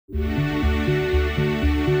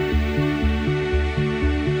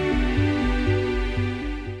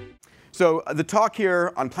So the talk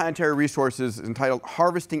here on planetary resources is entitled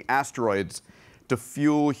Harvesting Asteroids to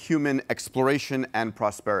Fuel Human Exploration and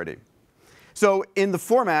Prosperity. So in the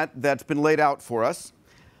format that's been laid out for us,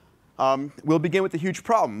 we'll begin with the huge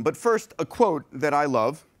problem. But first, a quote that I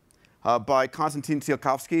love by Konstantin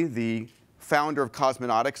Tsiolkovsky, the founder of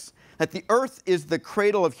cosmonautics, that the Earth is the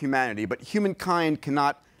cradle of humanity, but humankind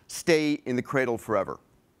cannot stay in the cradle forever.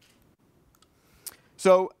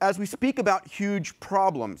 So as we speak about huge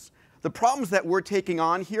problems, the problems that we're taking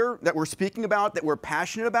on here, that we're speaking about, that we're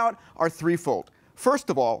passionate about, are threefold. First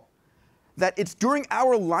of all, that it's during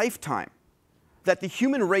our lifetime that the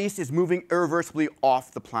human race is moving irreversibly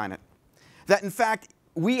off the planet. That, in fact,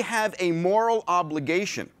 we have a moral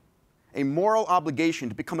obligation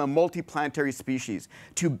to become a multiplanetary species,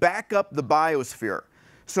 to back up the biosphere,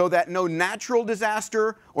 so that no natural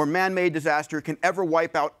disaster or man-made disaster can ever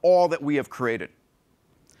wipe out all that we have created.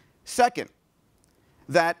 Second,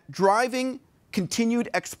 that driving continued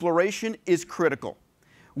exploration is critical.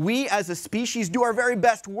 We as a species do our very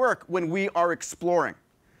best work when we are exploring.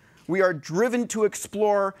 We are driven to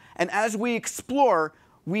explore, and as we explore,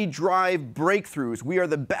 we drive breakthroughs. We are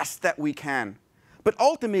the best that we can. But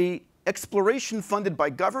ultimately, exploration funded by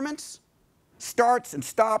governments starts and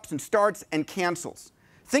stops and starts and cancels.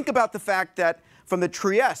 Think about the fact that from the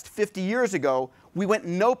Trieste 50 years ago, we went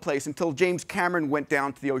no place until James Cameron went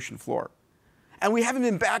down to the ocean floor. And we haven't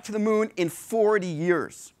been back to the moon in 40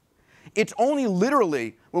 years. It's only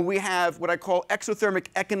literally when we have what I call exothermic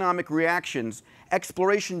economic reactions,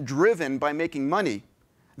 exploration driven by making money,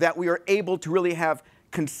 that we are able to really have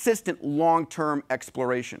consistent long-term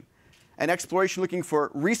exploration. And exploration looking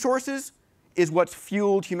for resources is what's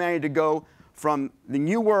fueled humanity to go from the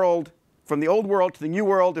new world, from the old world to the new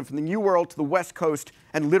world, and from the new world to the West Coast,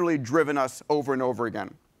 and literally driven us over and over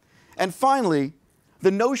again. And finally,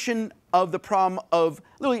 the notion of the problem of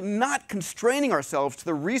literally not constraining ourselves to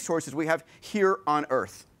the resources we have here on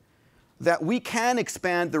Earth. That we can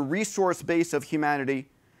expand the resource base of humanity,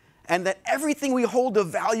 and that everything we hold of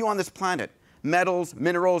value on this planet, metals,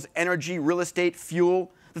 minerals, energy, real estate,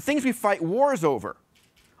 fuel, the things we fight wars over,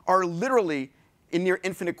 are literally in near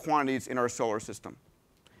infinite quantities in our solar system.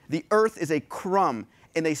 The Earth is a crumb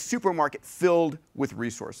in a supermarket filled with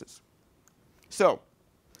resources. So,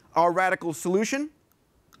 our radical solution?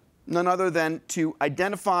 None other than to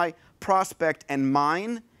identify, prospect, and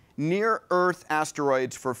mine near-Earth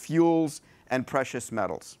asteroids for fuels and precious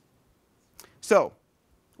metals. So,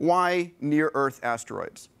 why near-Earth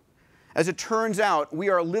asteroids? As it turns out, we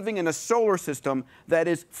are living in a solar system that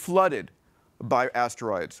is flooded by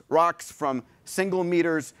asteroids, rocks from single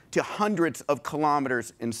meters to hundreds of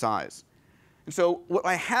kilometers in size. And so what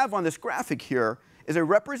I have on this graphic here is a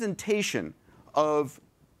representation of,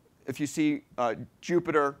 if you see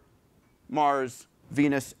Jupiter, Mars,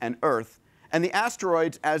 Venus, and Earth, and the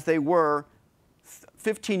asteroids as they were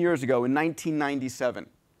 15 years ago in 1997.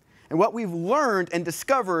 And what we've learned and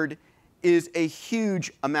discovered is a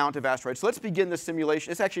huge amount of asteroids. So let's begin the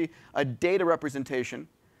simulation. It's actually a data representation.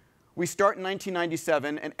 We start in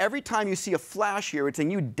 1997, and every time you see a flash here, it's a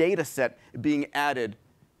new data set being added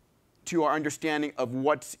to our understanding of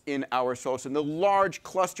what's in our solar system. The large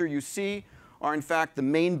cluster you see are, in fact, the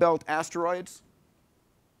main belt asteroids.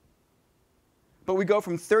 But we go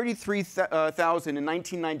from 33,000 in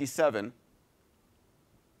 1997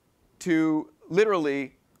 to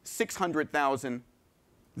literally 600,000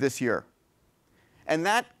 this year. And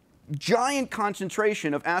that giant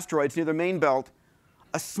concentration of asteroids near the main belt,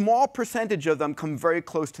 a small percentage of them come very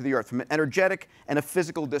close to the Earth from an energetic and a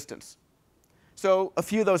physical distance. So a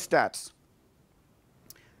few of those stats.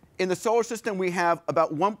 In the solar system, we have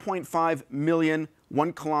about 1.5 million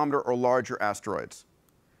 1 kilometer or larger asteroids.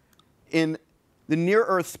 In the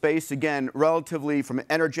near-Earth space, again, relatively from an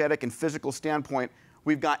energetic and physical standpoint,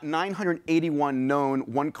 we've got 981 known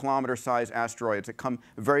 1 kilometer size asteroids that come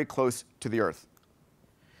very close to the Earth.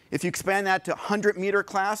 If you expand that to 100-meter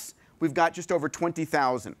class, we've got just over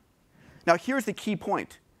 20,000. Now here's the key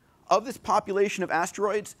point. Of this population of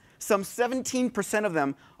asteroids, some 17% of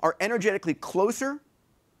them are energetically closer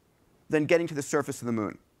than getting to the surface of the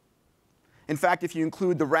moon. In fact, if you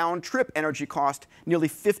include the round-trip energy cost, nearly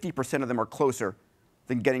 50% of them are closer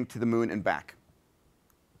than getting to the moon and back.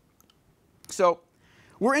 So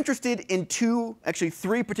we're interested in actually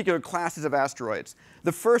three particular classes of asteroids.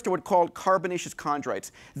 The first are what are called carbonaceous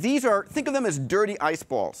chondrites. These are, think of them as dirty ice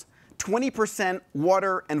balls, 20%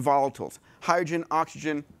 water and volatiles, hydrogen,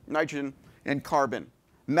 oxygen, nitrogen, and carbon,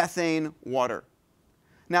 methane, water.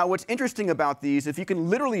 Now, what's interesting about these, if you can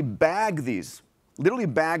literally bag these literally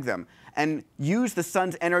bag them, and use the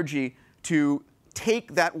sun's energy to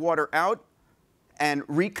take that water out and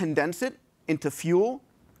recondense it into fuel.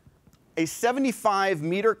 A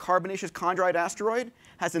 75-meter carbonaceous chondrite asteroid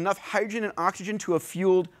has enough hydrogen and oxygen to have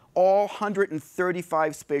fueled all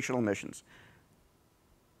 135 spatial missions.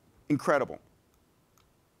 Incredible.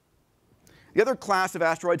 The other class of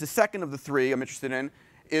asteroids, the second of the three I'm interested in,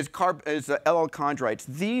 is LL chondrites.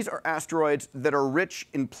 These are asteroids that are rich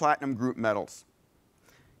in platinum group metals.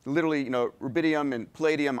 Literally, rubidium and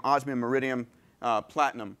palladium, osmium, iridium,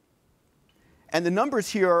 platinum. And the numbers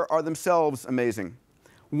here are themselves amazing.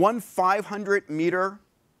 One 500-meter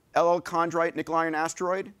LL chondrite nickel iron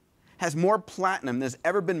asteroid has more platinum than has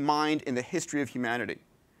ever been mined in the history of humanity.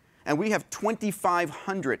 And we have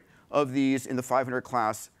 2,500 of these in the 500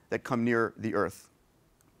 class that come near the Earth.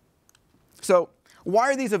 So why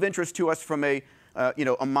are these of interest to us from a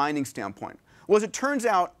mining standpoint? Well, as it turns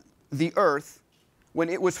out, the Earth, when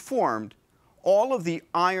it was formed, all of the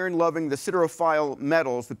iron-loving, the siderophile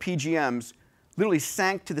metals, the PGMs, literally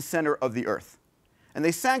sank to the center of the Earth. And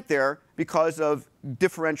they sank there because of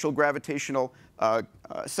differential gravitational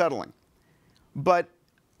settling. But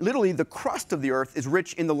literally, the crust of the Earth is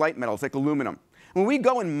rich in the light metals, like aluminum. When we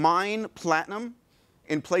go and mine platinum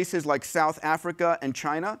in places like South Africa and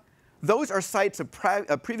China, those are sites of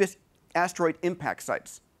previous asteroid impact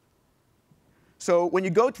sites. So when you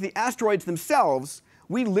go to the asteroids themselves,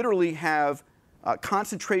 we literally have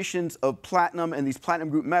concentrations of platinum and these platinum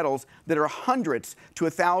group metals that are hundreds to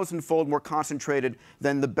 1,000-fold more concentrated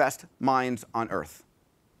than the best mines on Earth.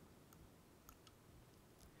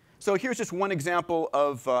 So here's just one example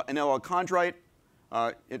of an LL chondrite.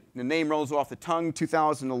 The name rolls off the tongue,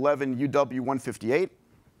 2011 UW-158,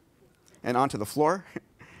 and onto the floor.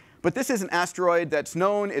 But this is an asteroid that's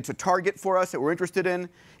known. It's a target for us that we're interested in.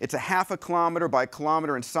 It's a ½ kilometer by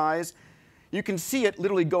kilometer in size. You can see it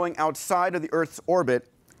literally going outside of the Earth's orbit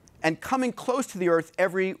and coming close to the Earth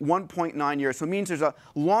every 1.9 years. So it means there's a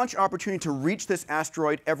launch opportunity to reach this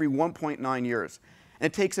asteroid every 1.9 years. And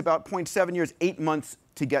it takes about 0.7 years, 8 months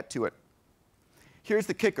to get to it. Here's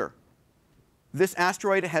the kicker. This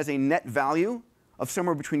asteroid has a net value of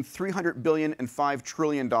somewhere between $300 billion and $5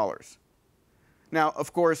 trillion. Now,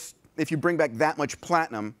 of course, if you bring back that much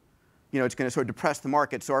platinum, it's going to sort of depress the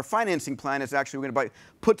market. So our financing plan is actually we're going to buy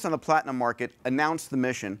puts on the platinum market, announce the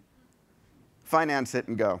mission, finance it,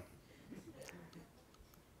 and go.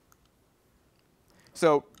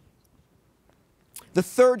 So the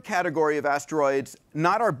third category of asteroids,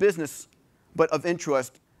 not our business, but of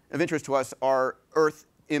interest to us, are Earth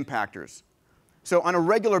impactors. So on a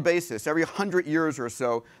regular basis, every 100 years or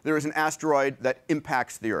so, there is an asteroid that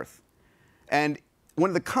impacts the Earth. And one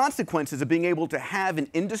of the consequences of being able to have an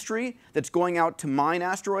industry that's going out to mine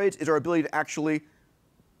asteroids is our ability to actually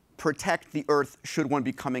protect the Earth should one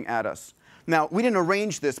be coming at us. Now, we didn't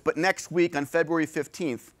arrange this, but next week on February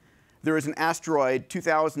 15th, there is an asteroid,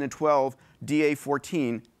 2012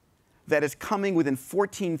 DA14, that is coming within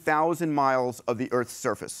 14,000 miles of the Earth's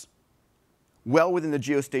surface, well within the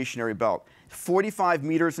geostationary belt, 45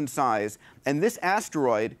 meters in size. And this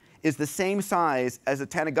asteroid is the same size as the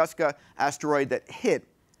Tunguska asteroid that hit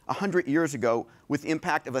 100 years ago with the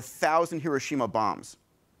impact of 1,000 Hiroshima bombs.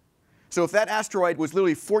 So if that asteroid was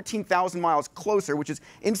literally 14,000 miles closer, which is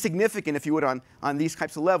insignificant if you would on these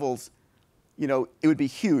types of levels, it would be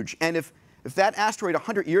huge. And if that asteroid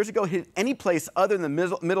 100 years ago hit any place other than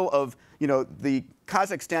the middle of the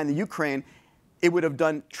Kazakhstan, the Ukraine, it would have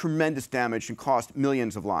done tremendous damage and cost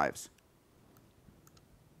millions of lives.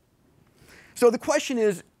 So the question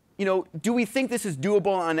is, do we think this is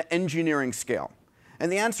doable on an engineering scale?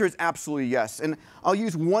 And the answer is absolutely yes. And I'll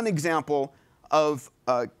use one example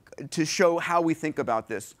to show how we think about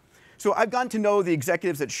this. So I've gotten to know the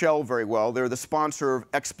executives at Shell very well. They're the sponsor of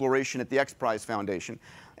exploration at the X Prize Foundation.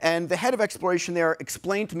 And the head of exploration there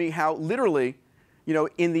explained to me how literally, in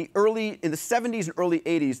the 70s and early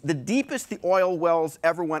 80s, the deepest the oil wells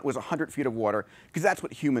ever went was 100 feet of water, because that's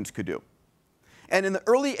what humans could do. And in the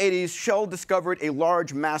early 80s, Shell discovered a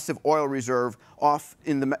large, massive oil reserve off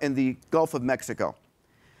in the Gulf of Mexico.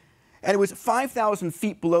 And it was 5,000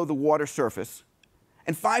 feet below the water surface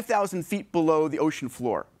and 5,000 feet below the ocean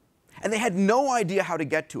floor. And they had no idea how to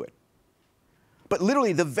get to it. But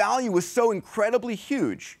literally, the value was so incredibly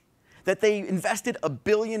huge that they invested $1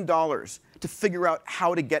 billion to figure out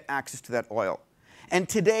how to get access to that oil. And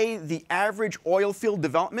today, the average oil field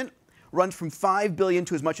development runs from $5 billion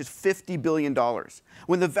to as much as $50 billion.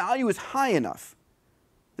 When the value is high enough,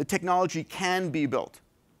 the technology can be built.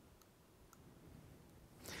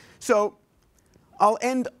 So I'll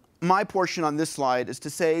end my portion on this slide is to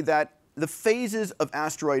say that the phases of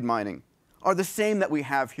asteroid mining are the same that we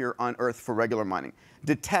have here on Earth for regular mining.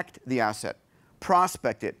 Detect the asset,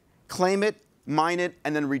 prospect it, claim it, mine it,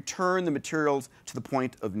 and then return the materials to the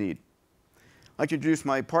point of need. I'd like to introduce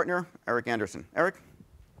my partner, Eric Anderson. Eric?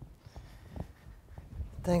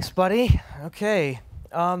 Thanks, buddy. Okay.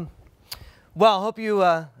 Well, hope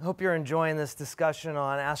you're enjoying this discussion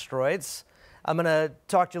on asteroids. I'm going to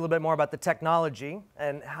talk to you a little bit more about the technology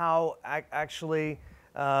and how actually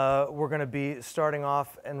we're going to be starting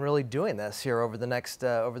off and really doing this here over the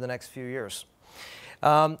next few years.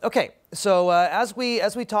 Okay, so as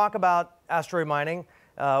we talk about asteroid mining,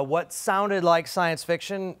 what sounded like science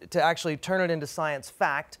fiction to actually turn it into science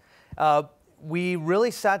fact, we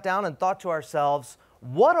really sat down and thought to ourselves,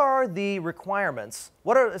 what are the requirements?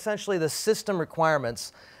 What are essentially the system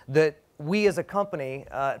requirements that we as a company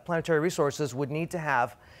at Planetary Resources would need to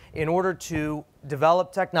have in order to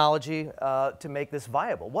develop technology to make this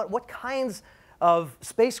viable? What kinds of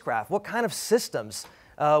spacecraft, what kind of systems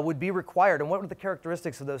would be required, and what would the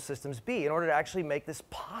characteristics of those systems be in order to actually make this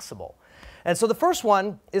possible? And so the first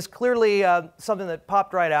one is clearly something that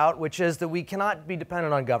popped right out, which is that we cannot be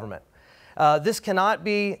dependent on government. This cannot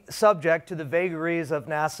be subject to the vagaries of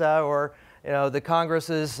NASA or the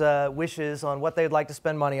Congress's wishes on what they'd like to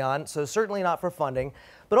spend money on, so certainly not for funding,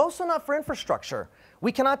 but also not for infrastructure.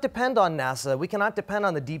 We cannot depend on NASA. We cannot depend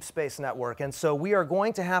on the Deep Space Network, and so we are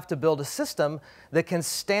going to have to build a system that can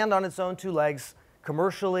stand on its own two legs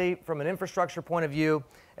commercially, from an infrastructure point of view,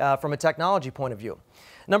 from a technology point of view.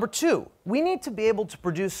 Number two, we need to be able to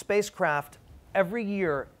produce spacecraft every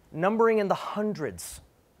year, numbering in the hundreds,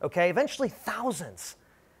 okay, eventually thousands,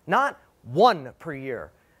 not one per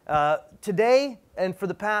year. Today, and for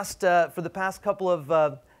the past couple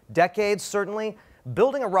of decades, certainly,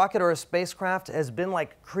 building a rocket or a spacecraft has been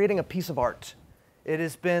like creating a piece of art. It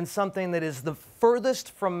has been something that is the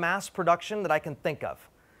furthest from mass production that I can think of.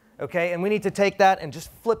 Okay, and we need to take that and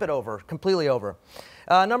just flip it over, completely over.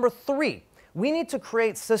 Number three, we need to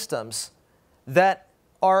create systems that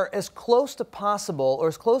are as close to possible, or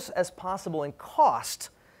as close as possible in cost,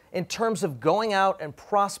 in terms of going out and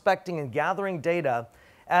prospecting and gathering data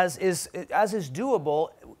as is doable,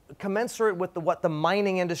 commensurate with what the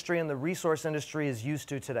mining industry and the resource industry is used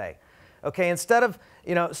to today. Okay, instead of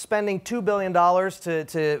spending $2 billion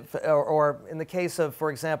or in the case of,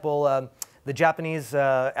 for example, the Japanese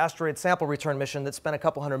asteroid sample return mission that spent a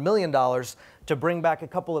couple $100 million to bring back a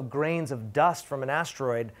couple of grains of dust from an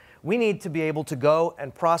asteroid, we need to be able to go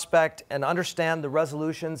and prospect and understand the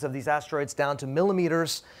resolutions of these asteroids down to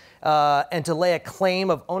millimeters and to lay a claim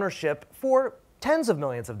of ownership for tens of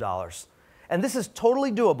millions of dollars. And this is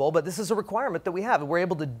totally doable, but this is a requirement that we have. And we're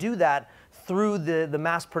able to do that through the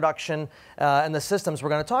mass production and the systems we're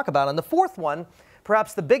going to talk about. And the fourth one,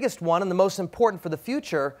 perhaps the biggest one and the most important for the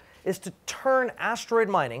future, is to turn asteroid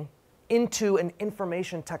mining into an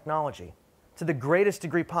information technology to the greatest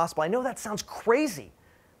degree possible. I know that sounds crazy,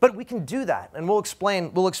 but we can do that, and we'll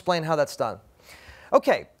explain how that's done.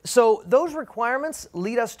 Okay, so those requirements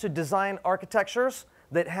lead us to design architectures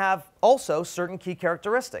that have also certain key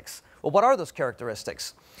characteristics. Well, what are those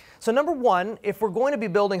characteristics? So number one, if we're going to be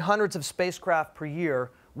building hundreds of spacecraft per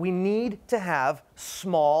year, we need to have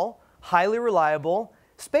small, highly reliable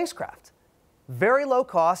spacecraft. Very low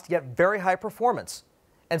cost, yet very high performance.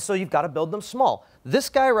 And so you've got to build them small. This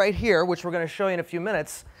guy right here, which we're going to show you in a few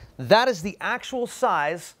minutes, that is the actual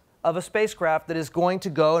size of a spacecraft that is going to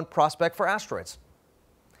go and prospect for asteroids.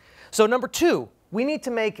 So number two, we need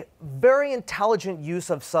to make very intelligent use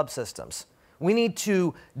of subsystems. We need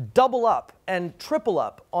to double up and triple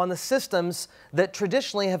up on the systems that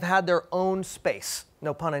traditionally have had their own space,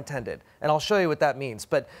 no pun intended. And I'll show you what that means.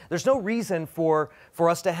 But there's no reason for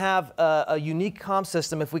us to have a unique comm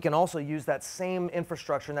system if we can also use that same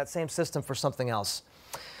infrastructure and that same system for something else.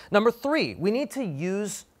 Number three, we need to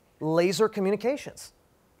use laser communications.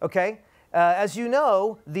 Okay? As you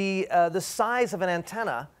know, the size of an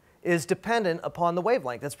antenna is dependent upon the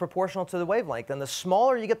wavelength. It's proportional to the wavelength. And the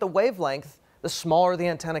smaller you get the wavelength, the smaller the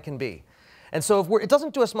antenna can be. And so it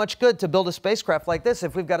doesn't do us much good to build a spacecraft like this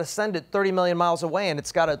if we've got to send it 30 million miles away and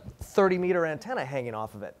it's got a 30-meter antenna hanging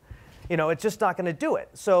off of it. It's just not going to do it.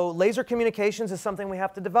 So laser communications is something we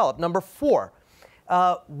have to develop. Number four,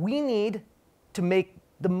 we need to make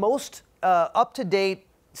the most up-to-date,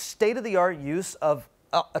 state-of-the-art use of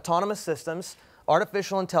autonomous systems,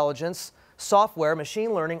 artificial intelligence, software,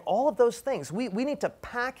 machine learning, all of those things. We need to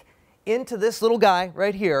pack into this little guy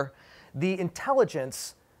right here the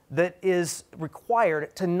intelligence that is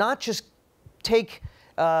required to not just take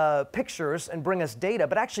pictures and bring us data,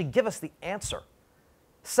 but actually give us the answer.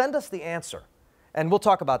 Send us the answer. And we'll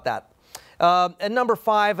talk about that. And number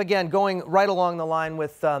five, again, going right along the line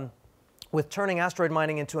with with turning asteroid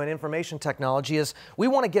mining into an information technology is we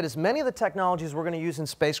want to get as many of the technologies we're going to use in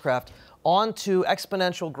spacecraft onto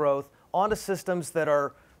exponential growth, onto systems that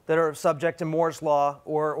are subject to Moore's law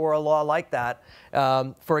or a law like that.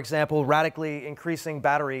 For example, radically increasing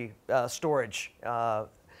battery storage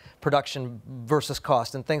production versus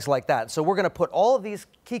cost and things like that. So we're going to put all of these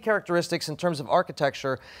key characteristics in terms of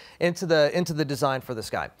architecture into the design for this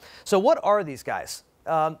guy. So what are these guys?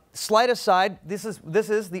 Slight aside, this is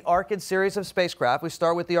the Arcid series of spacecraft. We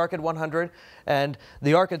start with the Arcid 100, and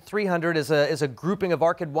the Arcid 300 is a grouping of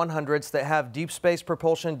Arcid 100s that have deep space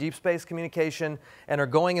propulsion, deep space communication, and are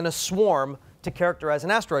going in a swarm to characterize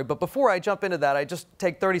an asteroid. But before I jump into that, I just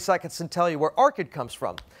take 30 seconds and tell you where Arcid comes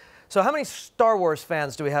from. So how many Star Wars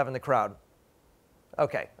fans do we have in the crowd?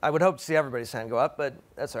 Okay, I would hope to see everybody's hand go up, but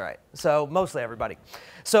that's all right. So mostly everybody.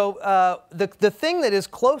 So the thing that is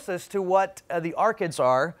closest to what the Arcids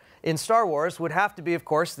are in Star Wars would have to be, of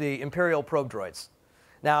course, the Imperial probe droids.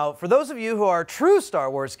 Now, for those of you who are true Star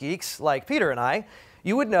Wars geeks, like Peter and I,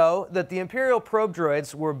 you would know that the Imperial probe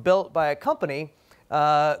droids were built by a company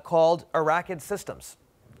called Aracid Systems.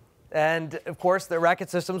 And, of course, the Aracid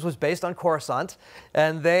Systems was based on Coruscant,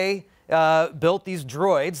 and they built these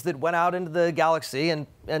droids that went out into the galaxy and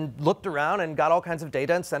looked around and got all kinds of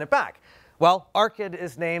data and sent it back. Well, Arcid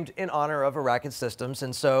is named in honor of Aracid Systems,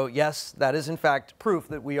 and so, yes, that is, in fact, proof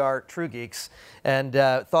that we are true geeks, and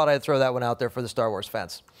thought I'd throw that one out there for the Star Wars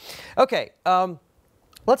fans. Okay,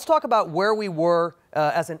 let's talk about where we were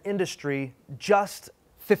as an industry just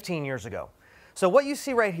 15 years ago. So what you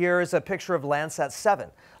see right here is a picture of Landsat 7.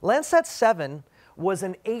 Landsat 7 was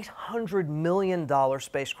an $800 million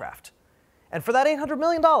spacecraft. And for that $800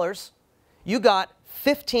 million, you got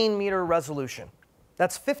 15-meter resolution.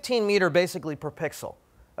 That's 15 meter basically per pixel,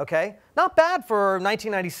 okay? Not bad for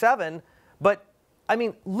 1997, but I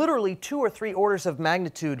mean, literally 2 or 3 orders of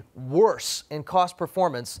magnitude worse in cost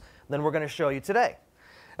performance than we're going to show you today.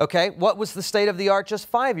 Okay, what was the state of the art just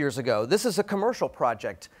 5 years ago? This is a commercial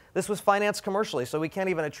project. This was financed commercially, so we can't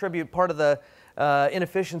even attribute part of the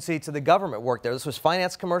inefficiency to the government work there. This was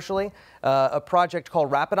financed commercially, a project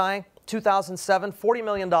called RapidEye, 2007, $40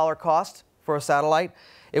 million cost for a satellite.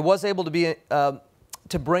 It was able to be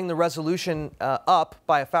to bring the resolution up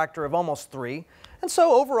by a factor of almost 3. And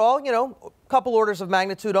so overall, you know, a couple orders of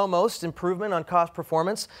magnitude almost improvement on cost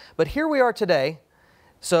performance. But here we are today.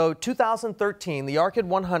 So 2013, the Arcid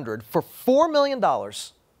 100 for $4 million.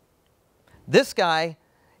 This guy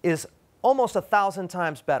is almost 1,000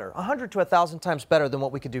 times better, 100 to 1,000 times better than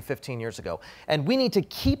what we could do 15 years ago. And we need to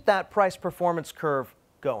keep that price performance curve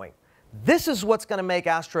going. This is what's going to make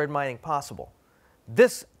asteroid mining possible.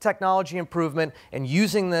 This technology improvement and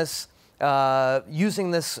using this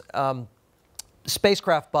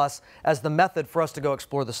spacecraft bus as the method for us to go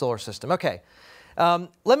explore the solar system. Okay,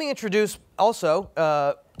 let me introduce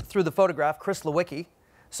also, through the photograph, Chris Lewicki.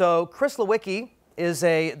 So Chris Lewicki is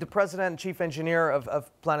the president and chief engineer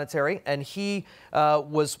of Planetary, and he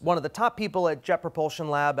was one of the top people at Jet Propulsion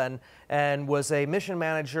Lab and was a mission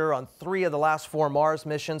manager on 3 of the last 4 Mars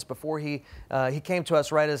missions before he came to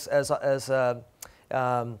us right as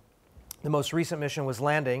the most recent mission was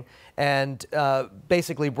landing, and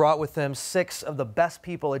basically brought with him 6 of the best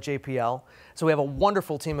people at JPL. So we have a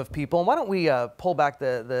wonderful team of people. And why don't we pull back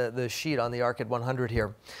the sheet on the Arcid 100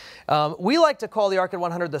 here. We like to call the Arcid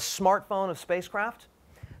 100 the smartphone of spacecraft.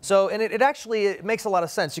 So, and it actually makes a lot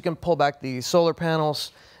of sense. You can pull back the solar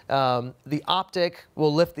panels. The optic,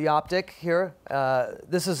 we'll lift the optic here.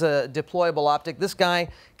 This is a deployable optic. This guy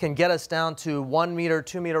can get us down to 1 meter,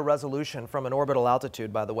 2 meter resolution from an orbital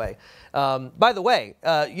altitude, by the way.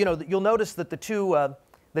 You know, you'll notice that the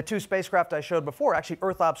two spacecraft I showed before are actually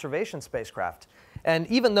Earth observation spacecraft. And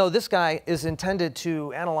even though this guy is intended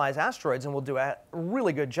to analyze asteroids and will do a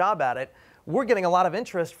really good job at it, we're getting a lot of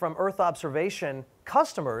interest from Earth observation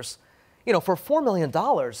customers. You know, for $4 million,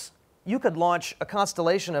 you could launch a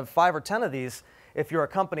constellation of 5 or 10 of these if you're a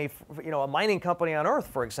company, you know, a mining company on Earth,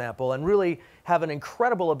 for example, and really have an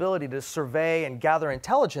incredible ability to survey and gather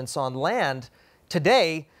intelligence on land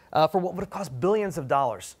today for what would have cost billions of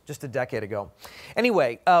dollars just a decade ago.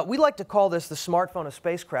 Anyway, we like to call this the smartphone of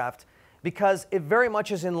spacecraft because it very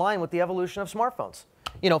much is in line with the evolution of smartphones.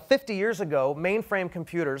 You know, 50 years ago, mainframe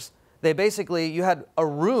computers, they basically, you had a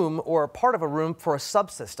room or a part of a room for a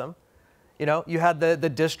subsystem. You know, you had the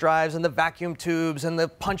disk drives and the vacuum tubes and the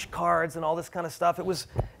punch cards and all this kind of stuff. It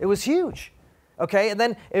was huge, okay? And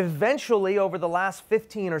then eventually, over the last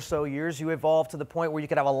 15 or so years, you evolved to the point where you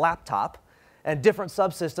could have a laptop and different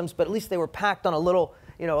subsystems, but at least they were packed on a little,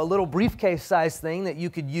 you know, a little briefcase-sized thing that you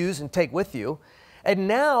could use and take with you. And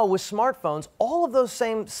now with smartphones, all of those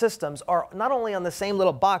same systems are not only on the same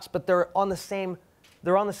little box, but they're on the same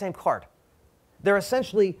card. They're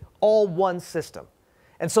essentially all one system.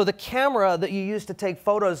 And so the camera that you use to take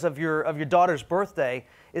photos of your daughter's birthday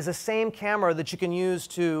is the same camera that you can use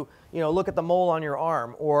to look at the mole on your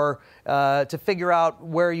arm, or to figure out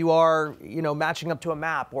where you are matching up to a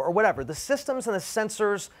map, or whatever. The systems and the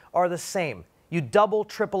sensors are the same. You double,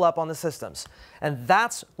 triple up on the systems. And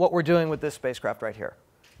that's what we're doing with this spacecraft right here.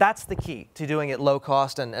 That's the key to doing it low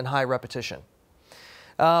cost and high repetition.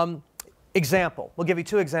 Example. We'll give you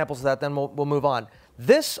two examples of that, then we'll move on.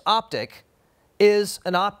 This optic is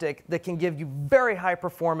an optic that can give you very high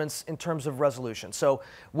performance in terms of resolution. So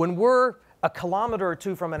when we're a kilometer or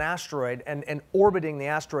two from an asteroid and orbiting the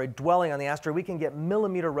asteroid, dwelling on the asteroid, we can get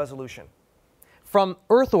millimeter resolution. From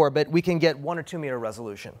Earth orbit, we can get 1 or 2 meter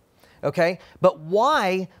resolution. Okay? But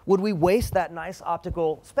why would we waste that nice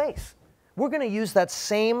optical space? We're going to use that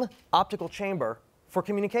same optical chamber for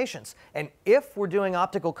communications. And if we're doing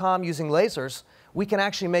optical comm using lasers, we can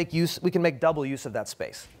actually make double use of that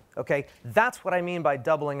space. Okay? That's what I mean by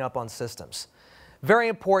doubling up on systems. Very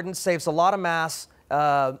important, saves a lot of mass,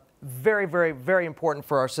 very, very, very important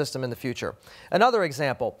for our system in the future. Another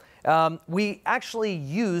example, we actually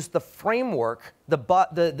use the framework,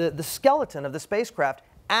 the skeleton of the spacecraft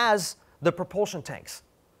as the propulsion tanks.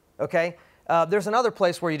 Okay? There's another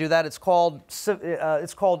place where you do that. It's called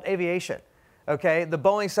aviation. Okay? The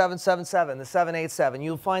Boeing 777, the 787.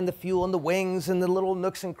 You'll find the fuel in the wings and the little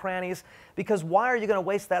nooks and crannies, because why are you going to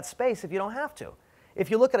waste that space if you don't have to? If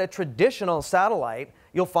you look at a traditional satellite,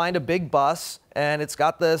 you'll find a big bus, and it's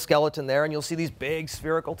got the skeleton there, and you'll see these big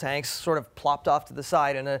spherical tanks sort of plopped off to the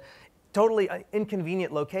side in a totally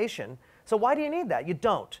inconvenient location. So why do you need that? You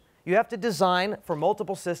don't. You have to design for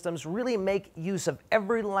multiple systems, really make use of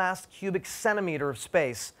every last cubic centimeter of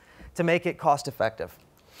space to make it cost effective.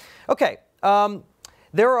 Okay.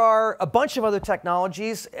 There are a bunch of other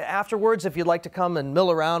technologies. Afterwards, if you'd like to come and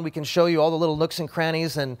mill around, we can show you all the little nooks and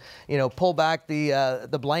crannies and pull back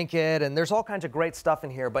the blanket, and there's all kinds of great stuff in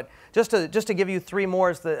here. But just to give you three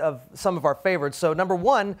more of some of our favorites. So number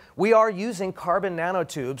one, we are using carbon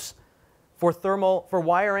nanotubes for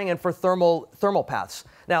wiring and for thermal paths.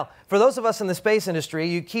 Now, for those of us in the space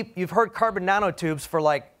industry, you've heard carbon nanotubes for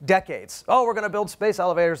like decades. Oh, we're going to build space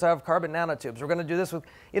elevators that have carbon nanotubes. We're going to do this with,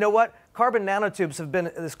 you know what? Carbon nanotubes have been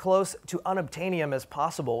as close to unobtainium as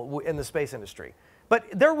possible in the space industry. But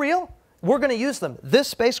they're real. We're going to use them. This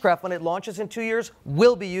spacecraft, when it launches in 2 years,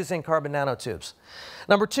 will be using carbon nanotubes.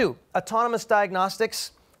 Number two, autonomous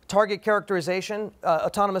diagnostics, target characterization,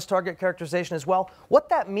 autonomous target characterization as well. What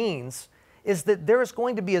that means is that there is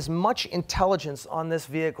going to be as much intelligence on this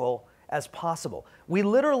vehicle as possible. We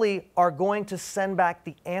literally are going to send back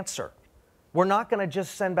the answer. We're not going to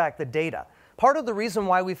just send back the data. Part of the reason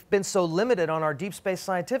why we've been so limited on our deep space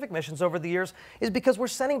scientific missions over the years is because we're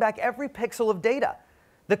sending back every pixel of data.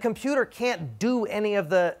 The computer can't do any of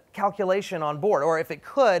the calculation on board, or if it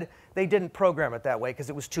could, they didn't program it that way because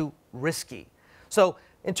it was too risky. So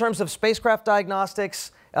in terms of spacecraft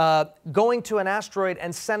diagnostics, going to an asteroid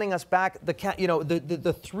and sending us back the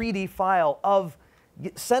 3D file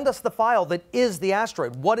send us the file that is the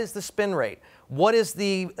asteroid. What is the spin rate? What is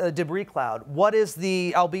the debris cloud? What is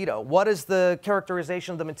the albedo? What is the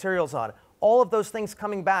characterization of the materials on it? All of those things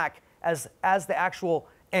coming back as the actual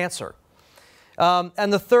answer.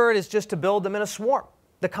 And the third is just to build them in a swarm.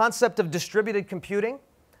 The concept of distributed computing,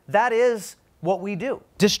 that is what we do,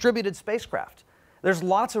 distributed spacecraft. There's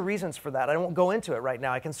lots of reasons for that. I won't go into it right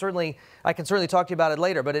now. I can certainly talk to you about it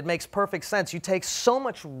later, but it makes perfect sense. You take so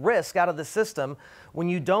much risk out of the system when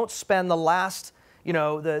you don't spend the last,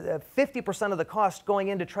 the 50% of the cost going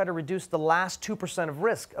in to try to reduce the last 2% of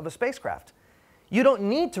risk of a spacecraft. You don't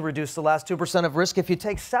need to reduce the last 2% of risk if you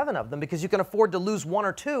take 7 of them, because you can afford to lose 1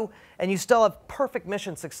 or 2 and you still have perfect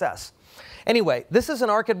mission success. Anyway, this is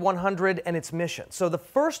an Arcad 100 and its mission. So the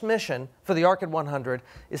first mission for the Arcad 100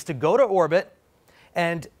 is to go to orbit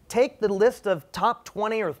and take the list of top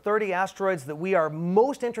 20 or 30 asteroids that we are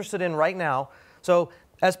most interested in right now. So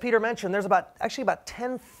as Peter mentioned, there's actually about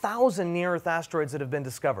 10,000 near-Earth asteroids that have been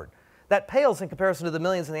discovered. That pales in comparison to the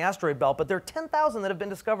millions in the asteroid belt, but there are 10,000 that have been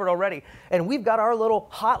discovered already, and we've got our little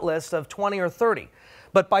hot list of 20 or 30.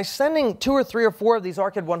 But by sending 2 or 3 or 4 of these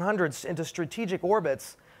Arcad 100s into strategic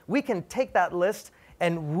orbits, we can take that list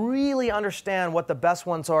and really understand what the best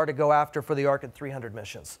ones are to go after for the Arcad 300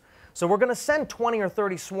 missions. So we're going to send 20 or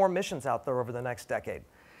 30 swarm missions out there over the next decade.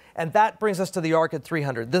 And that brings us to the Arcad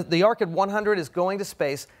 300. The Arcad 100 is going to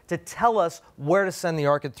space to tell us where to send the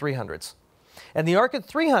Arcad 300s. And the Arcad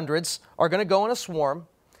 300s are going to go in a swarm.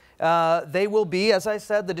 They will be, as I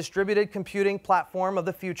said, the distributed computing platform of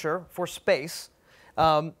the future for space.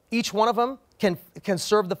 Each one of them can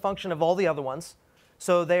serve the function of all the other ones.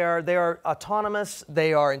 So they are autonomous,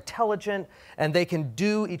 they are intelligent, and they can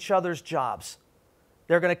do each other's jobs.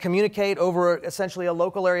 They're going to communicate over essentially a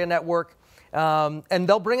local area network, and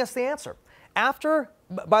they'll bring us the answer. After,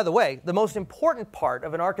 by the way, the most important part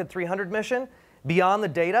of an Arcad 300 mission, beyond the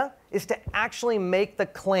data, is to actually make the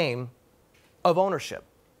claim of ownership,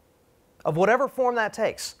 of whatever form that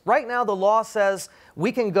takes. Right now, the law says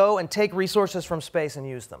we can go and take resources from space and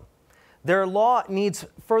use them. Their law needs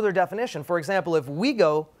further definition. For example, if we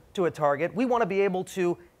go to a target, we want to be able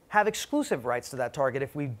to have exclusive rights to that target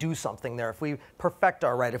if we do something there, if we perfect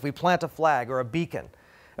our right, if we plant a flag or a beacon.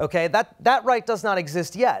 Okay, that right does not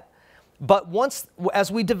exist yet. But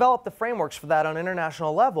as we develop the frameworks for that on an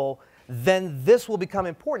international level, then this will become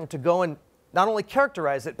important to go and not only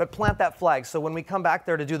characterize it, but plant that flag. So when we come back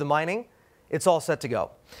there to do the mining, it's all set to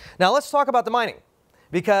go. Now let's talk about the mining,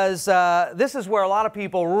 because this is where a lot of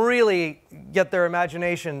people really get their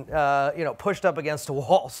imagination pushed up against a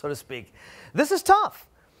wall, so to speak. This is tough.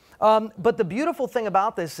 But the beautiful thing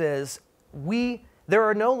about this is there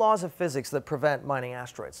are no laws of physics that prevent mining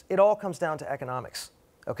asteroids. It all comes down to economics.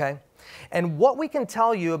 Okay? And what we can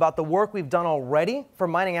tell you about the work we've done already for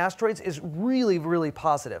mining asteroids is really, really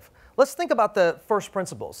positive. Let's think about the first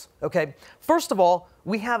principles. Okay? First of all,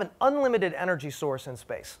 we have an unlimited energy source in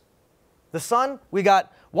space. The sun, we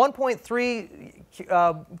got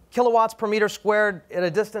 1.3 kilowatts per meter squared at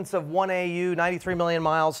a distance of 1 AU, 93 million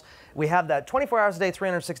miles. We have that 24 hours a day,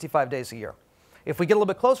 365 days a year. If we get a little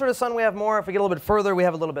bit closer to the sun, we have more. If we get a little bit further, we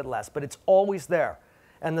have a little bit less. But it's always there.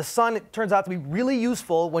 And the sun, it turns out to be really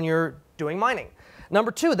useful when you're doing mining.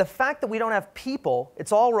 Number two, the fact that we don't have people,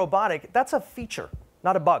 it's all robotic, that's a feature,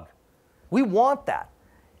 not a bug. We want that.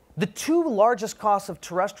 The two largest costs of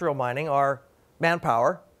terrestrial mining are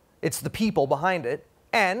manpower, it's the people behind it,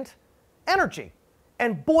 and energy.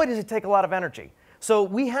 And boy, does it take a lot of energy. So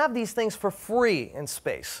we have these things for free in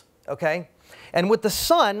space, okay? And with the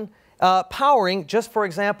sun powering, just for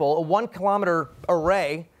example, a 1 kilometer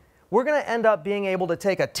array, we're going to end up being able to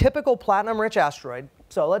take a typical platinum-rich asteroid,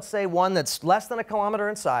 so let's say one that's less than 1 kilometer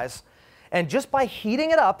in size, and just by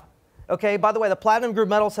heating it up, okay, by the way, the platinum group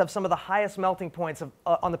metals have some of the highest melting points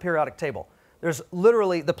on the periodic table. There's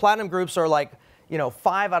literally, the platinum groups are like,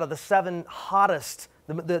 5 out of the 7 hottest,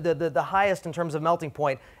 the highest in terms of melting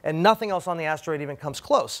point, and nothing else on the asteroid even comes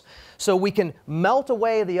close. So we can melt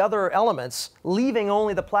away the other elements, leaving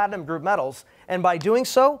only the platinum group metals, and by doing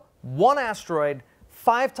so, one asteroid,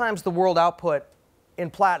 5 times the world output in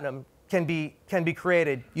platinum can be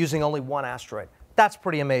created using only one asteroid. That's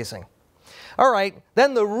pretty amazing. All right,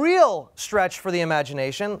 then the real stretch for the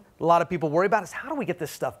imagination, a lot of people worry about, is how do we get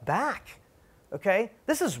this stuff back? Okay,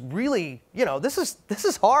 this is really, this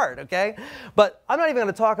is hard, okay? But I'm not even going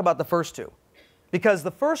to talk about the first two, because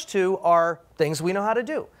the first two are things we know how to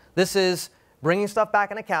do. This is bringing stuff back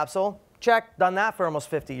in a capsule. Check, done that for almost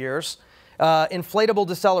 50 years. Inflatable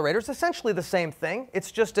decelerators, essentially the same thing.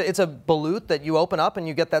 It's just it's a bolute that you open up and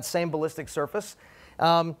you get that same ballistic surface.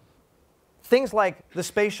 Things like the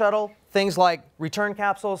space shuttle, things like return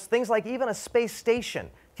capsules, things like even a space station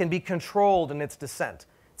can be controlled in its descent.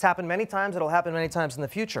 It's happened many times. It'll happen many times in the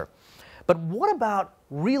future. But what about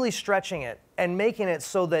really stretching it and making it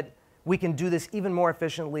so that we can do this even more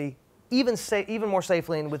efficiently, even more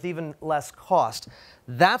safely, and with even less cost?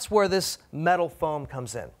 That's where this metal foam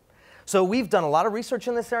comes in. So we've done a lot of research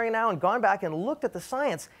in this area now and gone back and looked at the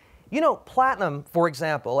science. Platinum, for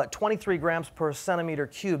example, at 23 grams per centimeter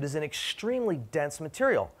cubed is an extremely dense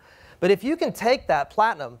material. But if you can take that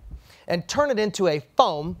platinum and turn it into a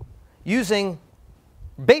foam using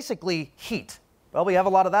basically heat, well, we have a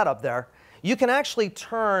lot of that up there, you can actually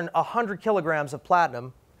turn 100 kilograms of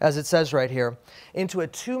platinum, as it says right here, into a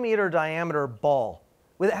 2-meter diameter ball.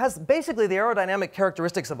 It has basically the aerodynamic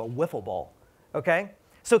characteristics of a wiffle ball, okay?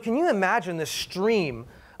 So can you imagine this stream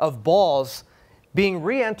of balls being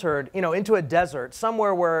re-entered, into a desert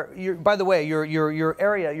somewhere where, by the way, your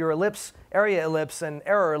area ellipse and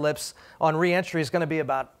error ellipse on re-entry is going to be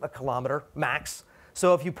about 1 kilometer max.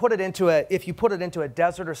 So if you put it into a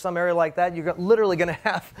desert or some area like that, you're literally going to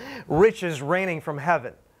have riches raining from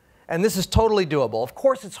heaven. And this is totally doable. Of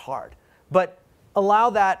course it's hard, but allow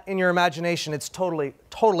that in your imagination. It's totally,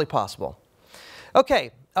 totally possible.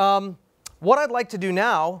 Okay, what I'd like to do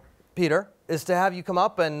now, Peter, is to have you come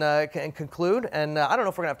up and conclude. And I don't know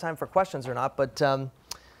if we're going to have time for questions or not, but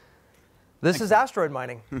this is asteroid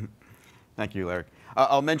mining. Thank you, Eric.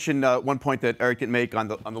 I'll mention one point that Eric didn't make on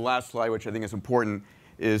the last slide, which I think is important,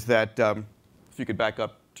 is that, if you could back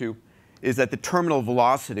up too, is that the terminal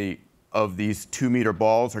velocity of these 2-meter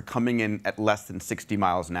balls are coming in at less than 60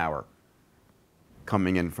 miles an hour,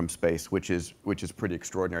 coming in from space, which is pretty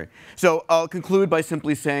extraordinary. So I'll conclude by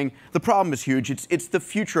simply saying the problem is huge. It's the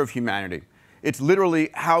future of humanity. It's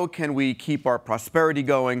literally how can we keep our prosperity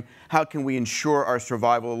going, how can we ensure our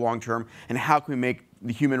survival long term, and how can we make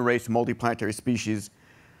the human race a multiplanetary species.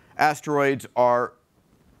 Asteroids are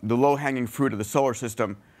the low-hanging fruit of the solar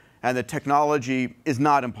system, and the technology is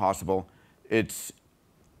not impossible. It's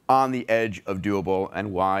on the edge of doable,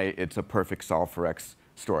 and why it's a perfect solve for X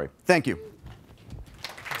story. Thank you.